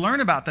God. We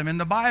learn about them in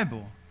the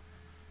Bible.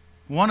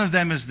 One of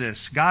them is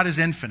this: God is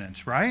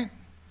infinite, right?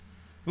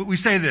 We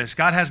say this: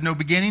 God has no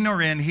beginning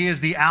nor end. He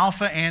is the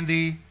Alpha and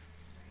the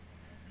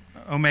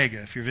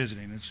Omega, if you're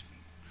visiting.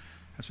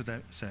 That's what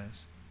that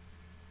says.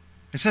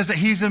 It says that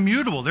he's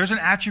immutable. There's an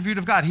attribute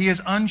of God. He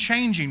is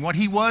unchanging. What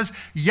he was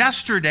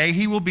yesterday,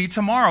 he will be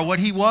tomorrow. What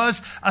he was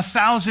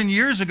 1,000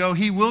 years ago,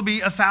 he will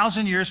be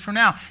 1,000 years from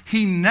now.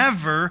 He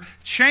never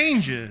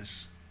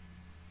changes.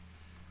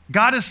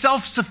 God is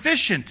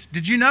self-sufficient.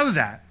 Did you know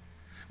that?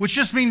 Which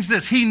just means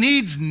this: he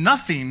needs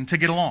nothing to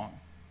get along.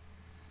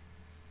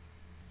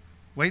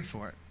 Wait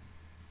for it.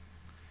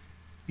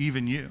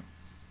 Even you.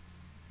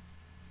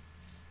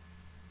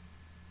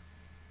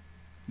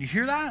 You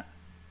hear that?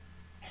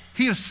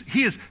 He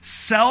is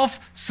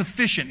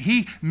self-sufficient.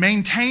 He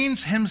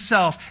maintains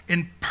himself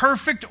in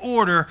perfect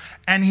order,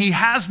 and he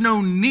has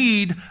no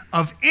need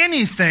of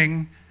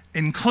anything,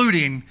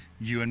 including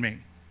you and me.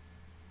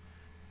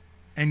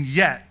 And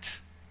yet,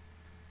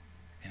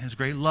 in his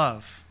great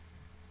love,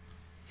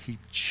 he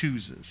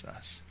chooses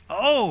us.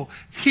 Oh,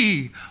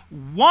 he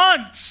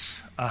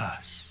wants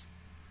us.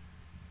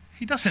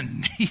 He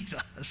doesn't need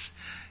us.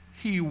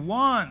 He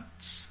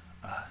wants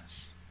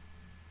us.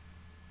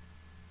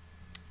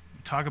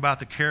 talk about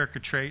the character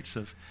traits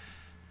of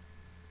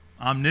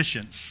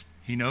omniscience.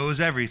 He knows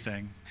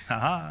everything.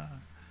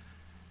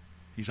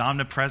 He's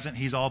omnipresent.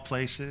 He's all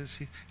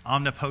places.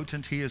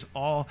 Omnipotent. He is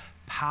all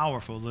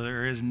powerful.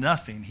 There is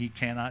nothing he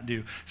cannot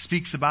do.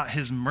 Speaks about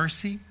his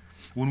mercy.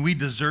 When we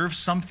deserve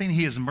something,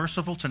 he is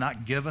merciful to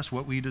not give us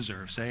what we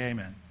deserve. Say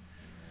amen.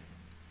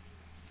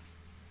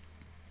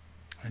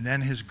 And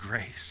then his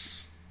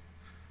grace.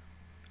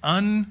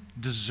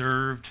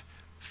 Undeserved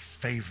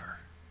favor.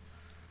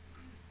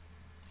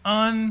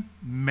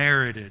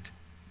 Unmerited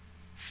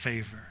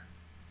favor.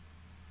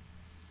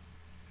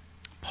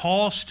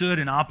 Paul stood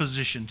in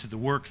opposition to the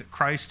work that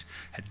Christ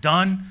had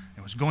done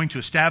and was going to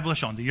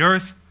establish on the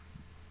earth.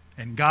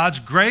 And God's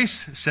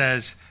grace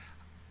says,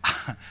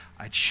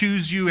 I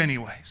choose you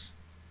anyways.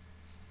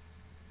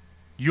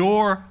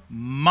 You're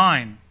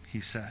mine, he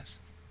says.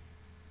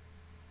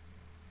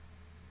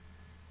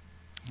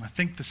 I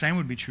think the same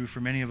would be true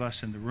for many of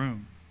us in the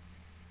room.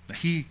 That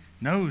he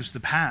knows the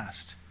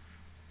past.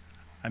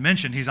 I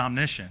mentioned he's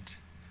omniscient,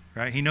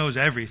 right? He knows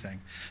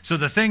everything. So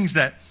the things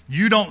that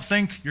you don't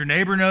think your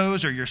neighbor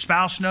knows or your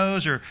spouse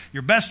knows or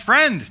your best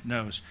friend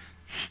knows,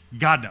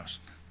 God knows.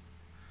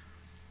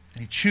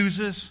 And he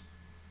chooses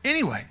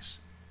anyways.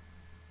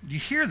 Do you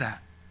hear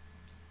that?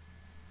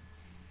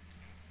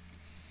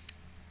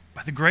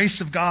 By the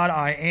grace of God,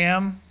 I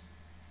am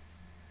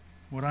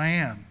what I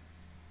am.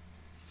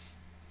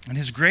 And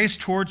his grace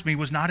towards me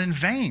was not in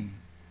vain.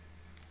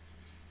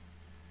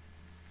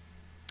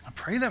 I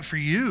pray that for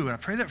you, and I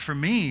pray that for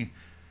me,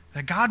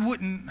 that God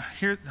wouldn't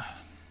hear, that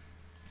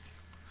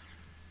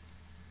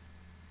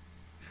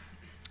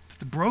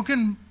the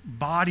broken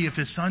body of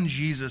his son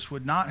Jesus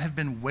would not have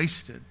been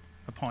wasted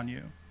upon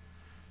you,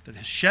 that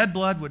his shed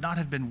blood would not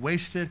have been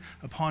wasted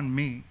upon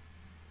me.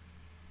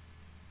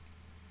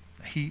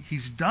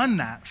 He's done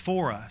that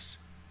for us.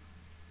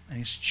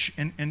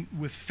 And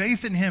with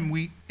faith in him,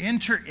 we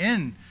enter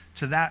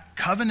into that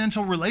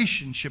covenantal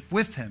relationship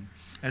with him,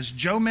 as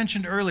Joe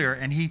mentioned earlier,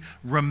 and he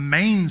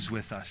remains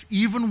with us,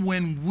 even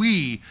when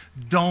we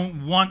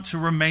don't want to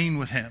remain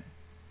with him.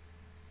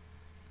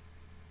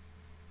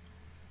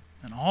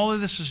 And all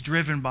of this is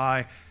driven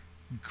by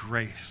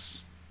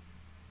grace.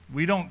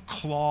 We don't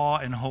claw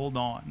and hold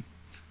on.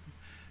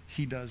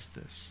 He does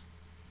this.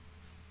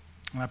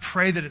 And I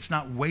pray that it's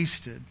not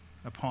wasted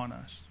upon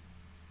us.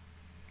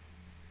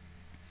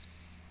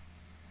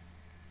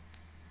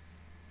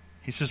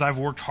 He says, I've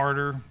worked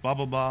harder, blah,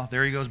 blah, blah.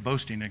 There he goes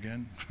boasting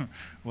again.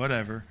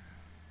 Whatever.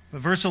 But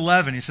verse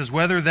 11, he says,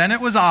 whether then it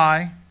was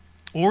I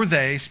or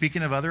they,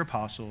 speaking of other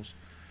apostles,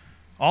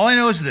 all I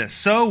know is this.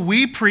 So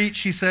we preach,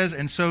 he says,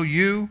 and so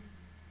you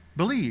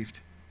believed.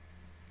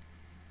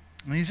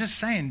 And he's just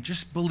saying,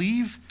 just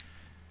believe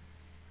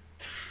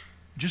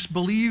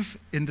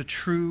in the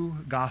true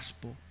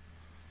gospel.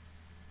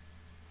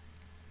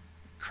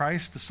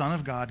 Christ, the Son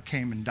of God,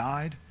 came and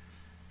died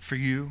for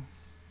you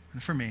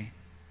and for me.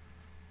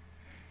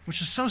 Which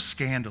is so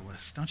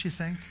scandalous, don't you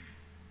think?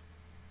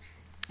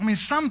 I mean,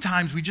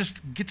 sometimes we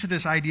just get to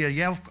this idea,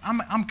 yeah,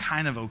 I'm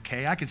kind of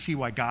okay. I can see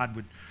why God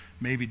would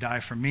maybe die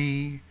for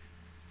me.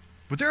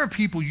 But there are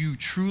people you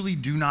truly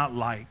do not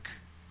like.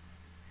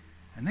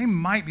 And they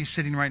might be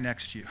sitting right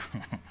next to you.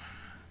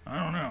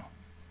 I don't know.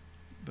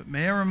 But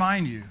may I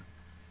remind you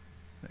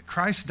that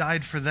Christ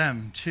died for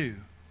them too.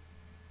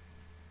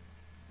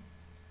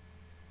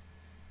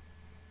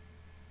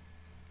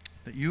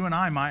 That you and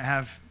I might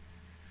have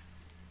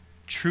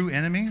true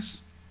enemies.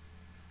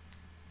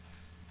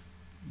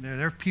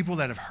 There are people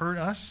that have hurt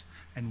us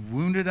and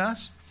wounded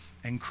us,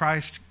 and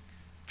Christ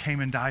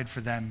came and died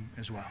for them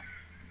as well.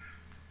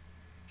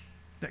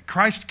 That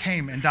Christ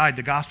came and died,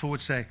 the gospel would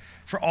say,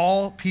 for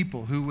all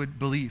people who would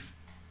believe.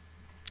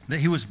 That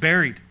he was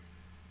buried.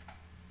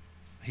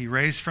 He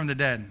raised from the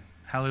dead.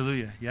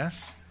 Hallelujah.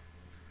 Yes?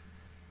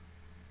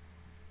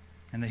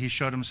 And that he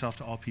showed himself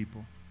to all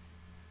people.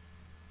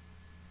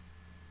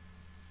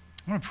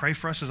 I'm going to pray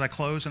for us as I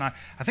close, and I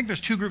think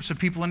there's two groups of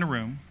people in the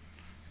room,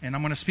 and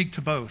I'm going to speak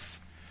to both.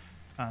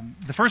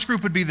 The first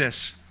group would be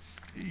this.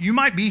 You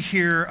might be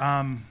here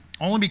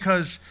only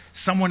because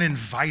someone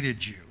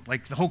invited you.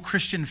 Like the whole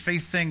Christian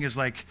faith thing is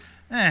like,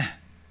 I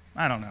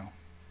don't know.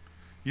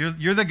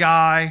 You're the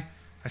guy,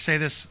 I say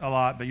this a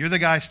lot, but you're the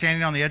guy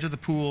standing on the edge of the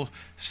pool,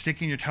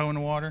 sticking your toe in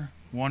the water,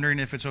 wondering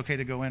if it's okay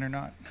to go in or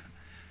not.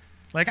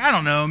 Like, I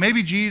don't know,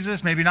 maybe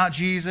Jesus, maybe not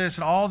Jesus,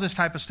 and all this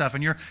type of stuff,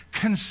 and you're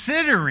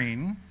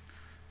considering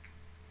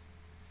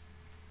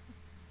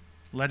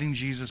letting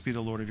Jesus be the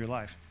Lord of your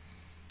life.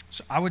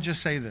 So I would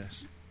just say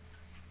this.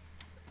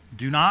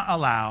 Do not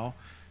allow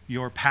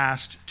your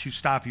past to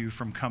stop you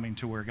from coming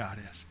to where God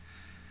is.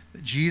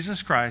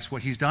 Jesus Christ,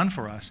 what he's done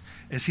for us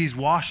is he's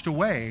washed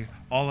away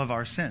all of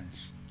our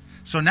sins.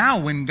 So now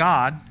when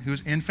God,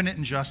 who's infinite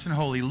and just and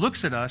holy,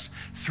 looks at us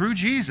through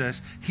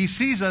Jesus, he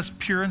sees us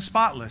pure and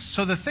spotless.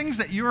 So the things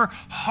that you're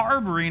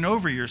harboring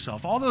over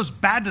yourself, all those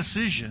bad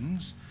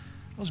decisions,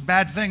 those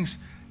bad things,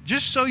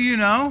 just so you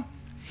know,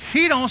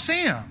 he don't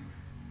see them.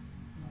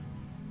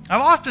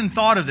 I've often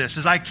thought of this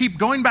as I keep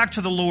going back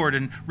to the Lord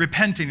and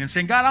repenting and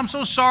saying, God, I'm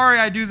so sorry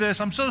I do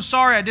this. I'm so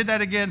sorry I did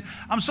that again.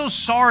 I'm so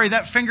sorry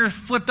that finger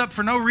flipped up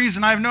for no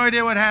reason. I have no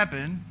idea what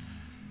happened,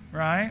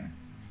 right?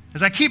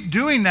 As I keep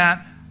doing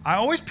that, I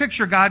always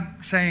picture God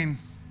saying,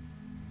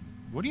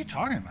 what are you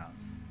talking about?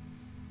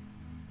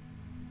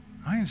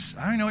 I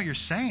don't know what you're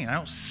saying. I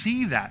don't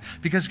see that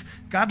because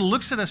God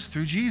looks at us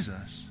through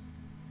Jesus.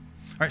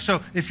 All right,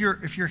 so if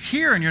you're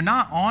here and you're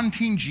not on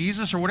Team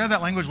Jesus or whatever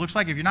that language looks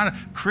like, if you're not a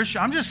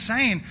Christian, I'm just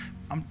saying,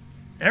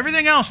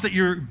 everything else that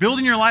you're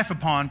building your life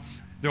upon,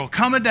 there will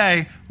come a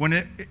day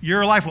when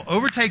your life will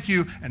overtake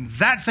you and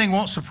that thing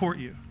won't support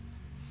you.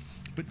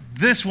 But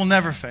this will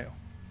never fail.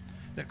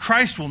 That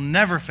Christ will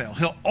never fail.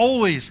 He'll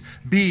always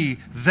be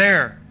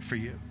there for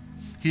you.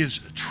 He is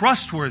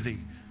trustworthy.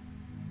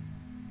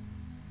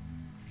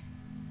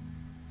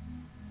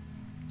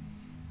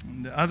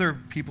 And the other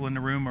people in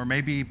the room, or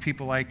maybe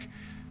people like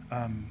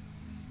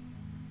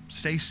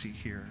Stacy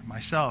here,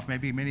 myself,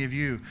 maybe many of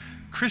you,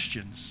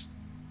 Christians,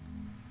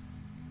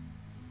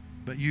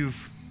 but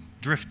you've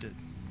drifted.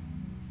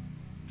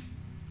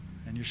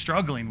 And you're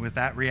struggling with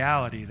that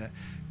reality that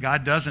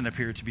God doesn't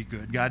appear to be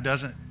good. God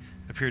doesn't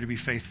appear to be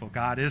faithful.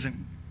 God isn't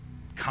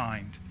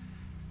kind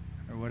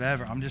or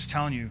whatever. I'm just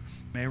telling you,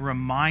 may I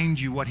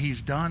remind you what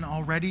he's done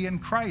already in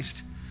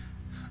Christ.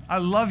 I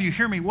love you.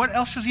 Hear me. What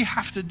else does he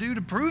have to do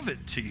to prove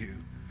it to you?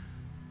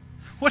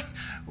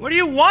 What do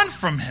you want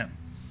from him?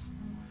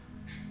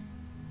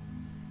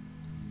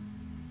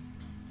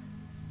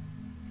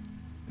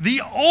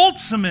 The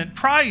ultimate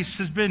price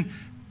has been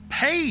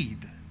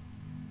paid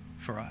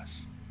for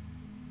us.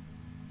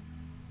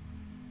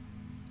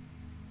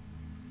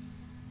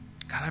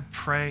 God, I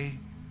pray,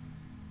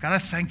 God, I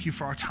thank you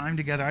for our time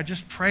together. I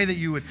just pray that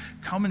you would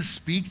come and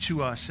speak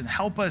to us and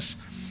help us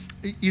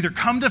either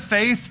come to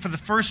faith for the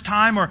first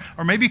time or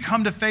maybe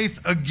come to faith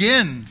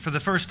again for the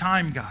first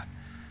time, God.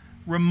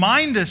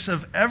 Remind us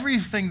of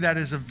everything that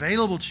is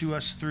available to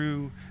us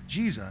through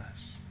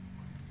Jesus.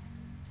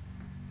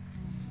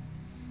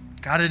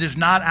 God, it is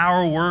not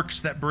our works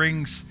that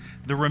brings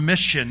the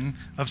remission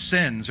of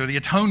sins or the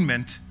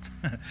atonement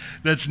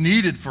that's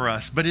needed for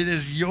us, but it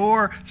is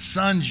your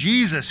Son,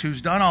 Jesus, who's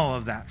done all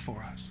of that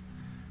for us.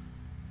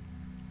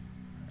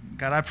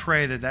 God, I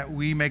pray that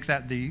we make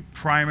that the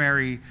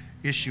primary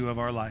issue of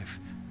our life,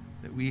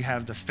 that we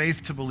have the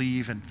faith to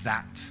believe in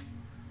that.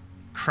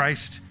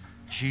 Christ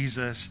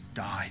Jesus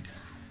died.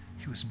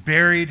 He was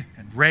buried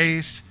and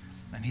raised,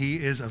 and he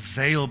is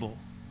available.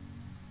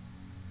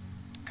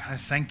 God, I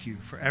thank you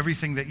for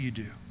everything that you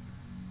do.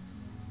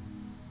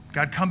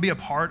 God, come be a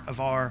part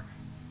of our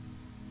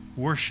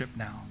worship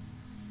now.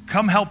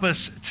 Come help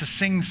us to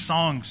sing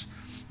songs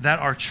that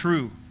are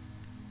true,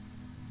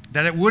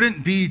 that it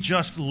wouldn't be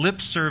just lip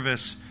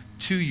service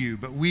to you,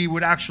 but we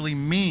would actually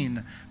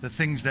mean the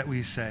things that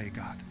we say,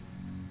 God.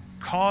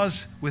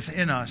 Cause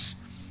within us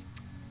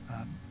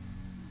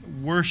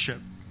worship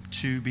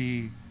to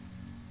be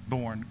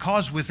born.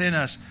 Cause within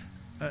us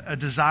a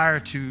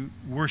desire to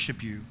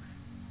worship you.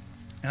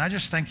 And I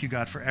just thank you,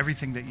 God, for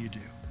everything that you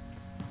do.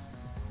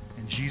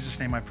 In Jesus'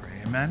 name I pray,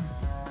 amen.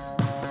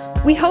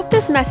 We hope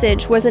this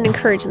message was an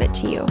encouragement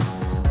to you.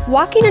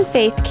 Walking in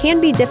faith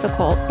can be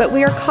difficult, but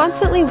we are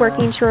constantly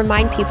working to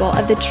remind people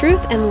of the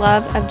truth and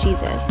love of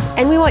Jesus,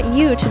 and we want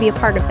you to be a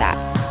part of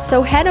that.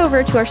 So head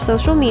over to our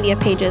social media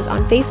pages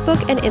on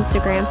Facebook and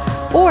Instagram,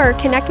 or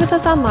connect with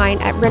us online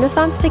at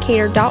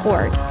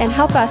renaissancedecatur.org and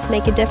help us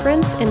make a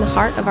difference in the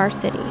heart of our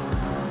city.